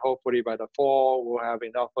 and hopefully by the fall we'll have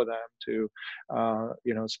enough of them to,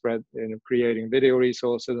 spread, creating video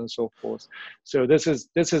resources and so forth. So this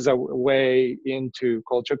is a way into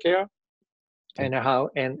culture care. And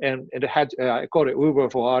it had I call it Uber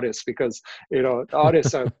for artists, because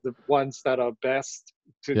artists are the ones that are best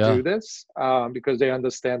to do this, because they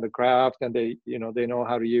understand the craft, and they know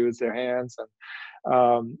how to use their hands,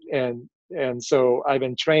 and so I've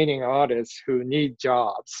been training artists who need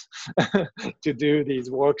jobs to do these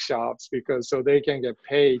workshops, because so they can get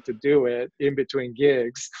paid to do it in between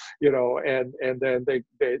gigs, and then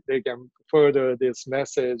they can further this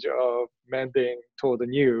message of mending toward the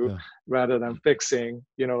new, rather than fixing,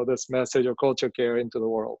 this message of culture care into the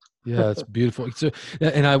world. It's beautiful. So,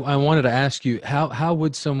 and I wanted to ask you, how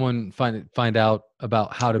would someone find out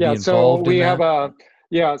about how to be involved in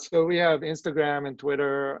that? So we have Instagram and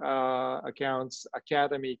Twitter accounts,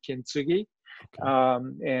 Academy Kintsugi.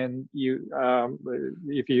 And you,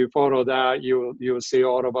 if you follow that, you will see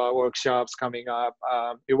all of our workshops coming up.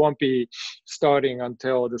 It won't be starting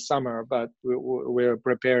until the summer, but we're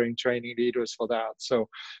preparing training leaders for that. So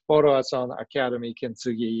follow us on Academy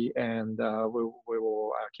Kintsugi, and we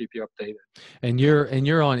will keep you updated. And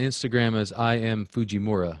you're on Instagram as I am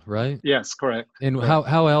Fujimura, right? Yes, correct. And correct.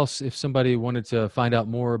 how else, if somebody wanted to find out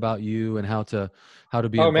more about you and how to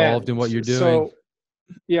be involved in what you're doing?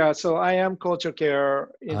 So I Am Culture Care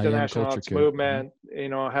International Arts Movement,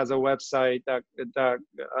 has a website that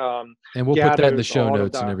and we'll put that in the show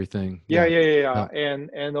notes and everything.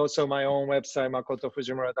 And also my own website,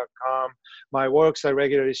 makotofujimura.com. My works are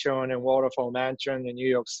regularly shown in Waterfall Mansion in New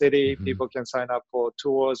York City. People can sign up for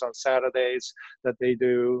tours on Saturdays that they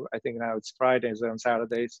do. I think now it's Fridays and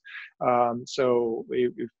Saturdays. So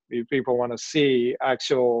if people want to see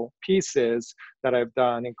actual pieces that I've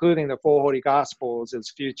done, including the Four Holy Gospels,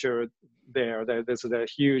 is featured there. This is a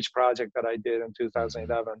huge project that I did in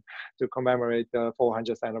 2011 to commemorate the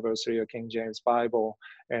 400th anniversary of King James Bible.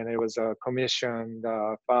 And it was commissioned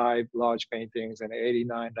 5 large paintings and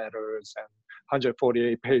 89 letters and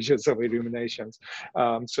 148 pages of illuminations.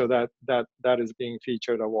 So that is being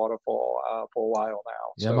featured at Waterfall for a while now.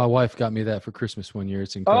 Yeah, So. my wife got me that for Christmas one year.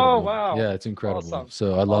 It's Oh, incredible. wow. Yeah, it's incredible. Awesome.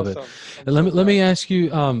 So I love it. Awesome. I'm And so let me glad. ask you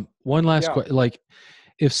one last Yeah. question. Like,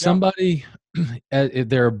 if Yeah. somebody, if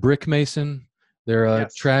they're a brick mason, they're a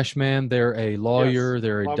Yes. trash man, they're a lawyer, Yes.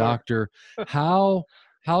 they're a Plumber. doctor,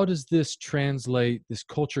 how does this translate, this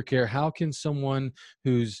culture care? How can someone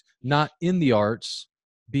who's not in the arts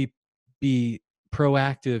be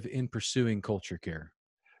proactive in pursuing culture care?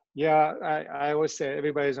 Yeah, I always say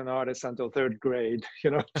everybody's an artist until third grade,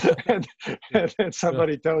 you know, and, and then Yeah,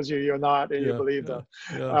 somebody tells you you're not, and you yeah, believe yeah, them.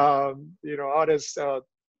 yeah, You know, artists,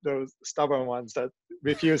 those stubborn ones that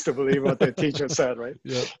refuse to believe what their teacher said, right?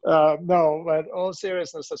 yeah. No, but all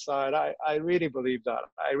seriousness aside, I really believe that.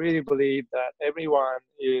 I really believe that everyone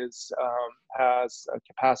has a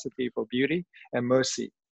capacity for beauty and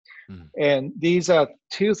mercy. Mm, And these are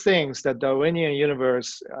two things that Darwinian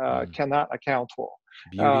universe mm. cannot account for.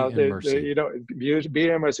 Beauty and mercy. You know, beauty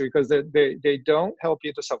and mercy, because they don't help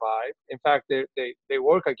you to survive. In fact, they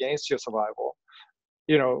work against your survival.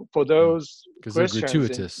 You know, for those Because they're Christians,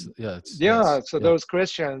 gratuitous. Yeah, so yeah. those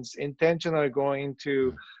Christians intentionally going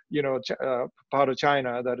to, you know, part of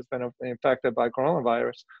China that has been infected by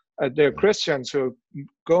coronavirus, they're Christians who are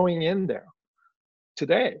going in there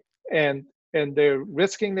today, and they're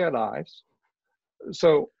risking their lives.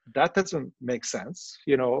 So that doesn't make sense,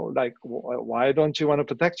 you know, like why don't you want to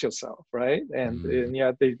protect yourself, right? And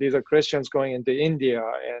yet these are Christians going into India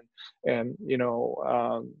and you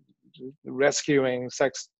know, rescuing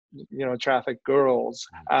sex, you know, trafficked girls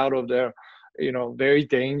out of their, you know, very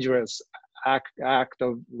dangerous act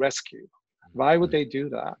of rescue. Why would they do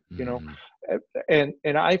that, you know? And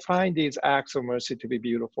I find these acts of mercy to be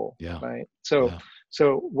beautiful, Yeah. right? So Yeah.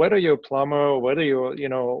 so whether you're a plumber, whether you're, you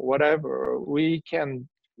know, whatever, we can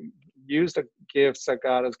use the gifts that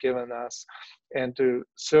God has given us and to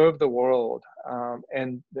serve the world,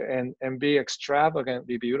 and be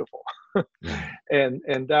extravagantly beautiful. Yeah.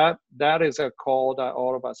 And that is a call that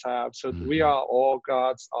all of us have. So we are all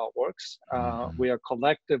God's artworks. We are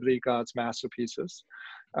collectively God's masterpieces,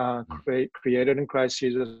 created in Christ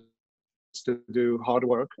Jesus to do hard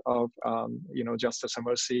work of, you know, justice and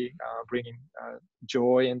mercy, bringing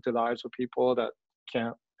joy into the lives of people that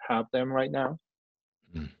can't have them right now.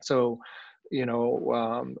 So, you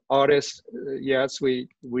know, artists, yes,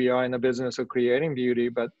 we are in the business of creating beauty,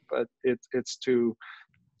 but it's to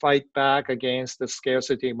fight back against the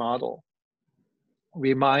scarcity model.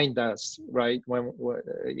 Remind us, right, when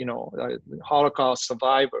you know, Holocaust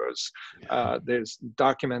survivors, there's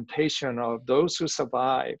documentation of those who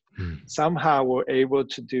survived somehow were able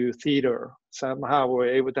to do theater, somehow were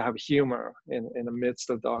able to have humor in the midst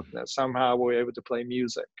of darkness, somehow were able to play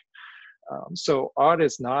music. So art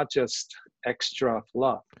is not just extra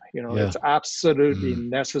fluff, you know, it's absolutely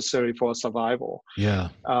necessary for survival. Yeah.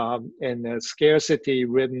 In the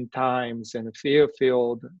scarcity-ridden times and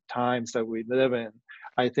fear-filled times that we live in,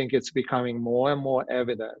 I think it's becoming more and more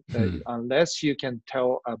evident that unless you can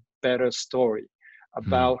tell a better story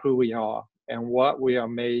about who we are and what we are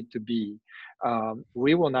made to be,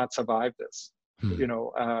 we will not survive this. You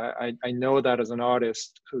know, I know that as an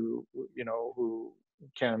artist who, you know, who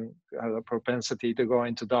can have a propensity to go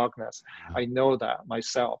into darkness. I know that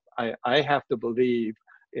myself. I have to believe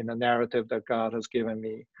in the narrative that God has given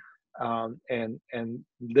me, and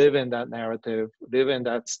live in that narrative, live in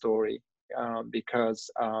that story, because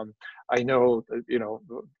I know that, you know,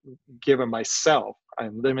 given myself,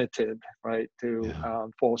 I'm limited, right, to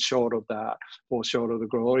fall short of that, fall short of the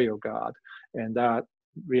glory of God, and that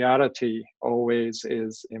reality always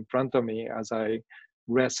is in front of me as I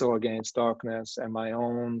wrestle against darkness and my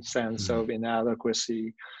own sense of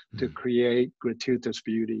inadequacy to create gratuitous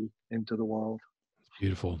beauty into the world.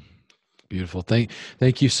 Beautiful. Beautiful.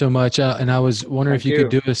 Thank you so much. And I was wondering if you could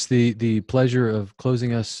do us the pleasure of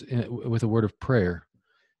closing us with a word of prayer.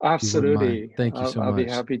 Absolutely. Thank you so I'll be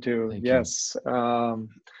much. happy to. Thank you. Yes.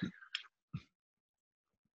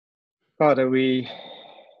 Father, we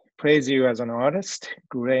praise you as an artist,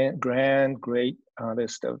 great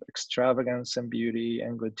artist of extravagance and beauty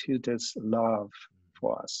and gratuitous love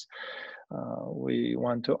for us. We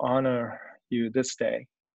want to honor you this day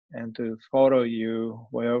and to follow you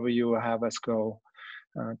wherever you will have us go,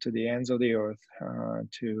 to the ends of the earth,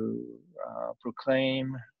 to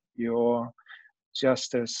proclaim your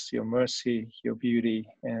justice, your mercy, your beauty,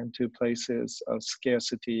 and to places of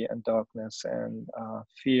scarcity and darkness and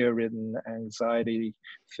fear-ridden,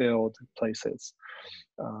 anxiety-filled places.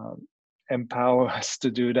 Empower us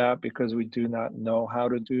to do that, because we do not know how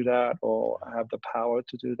to do that or have the power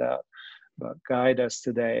to do that. but guide us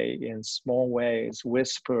today in small ways,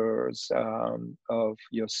 whispers of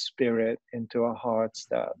your spirit into our hearts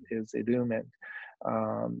that is illumined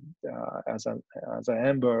as an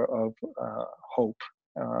ember of hope.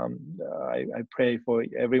 I pray for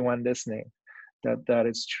everyone listening that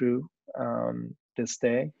is true this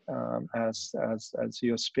day, as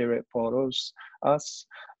your spirit follows us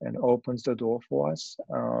and opens the door for us.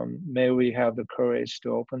 May we have the courage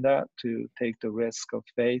to open that, to take the risk of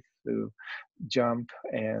faith, to jump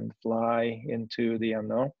and fly into the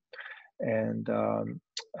unknown. And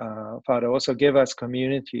Father, also give us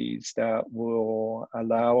communities that will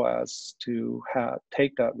allow us to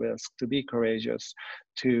take that risk, to be courageous,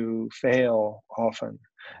 to fail often,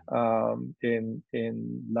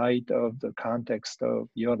 in light of the context of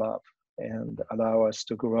your love, and allow us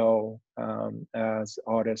to grow as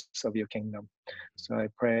artists of your kingdom. So I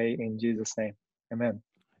pray in Jesus' name. Amen.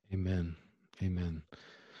 Amen. Amen.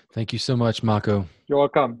 Thank you so much, Mako. You're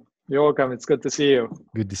welcome. You're welcome. It's good to see you. Good to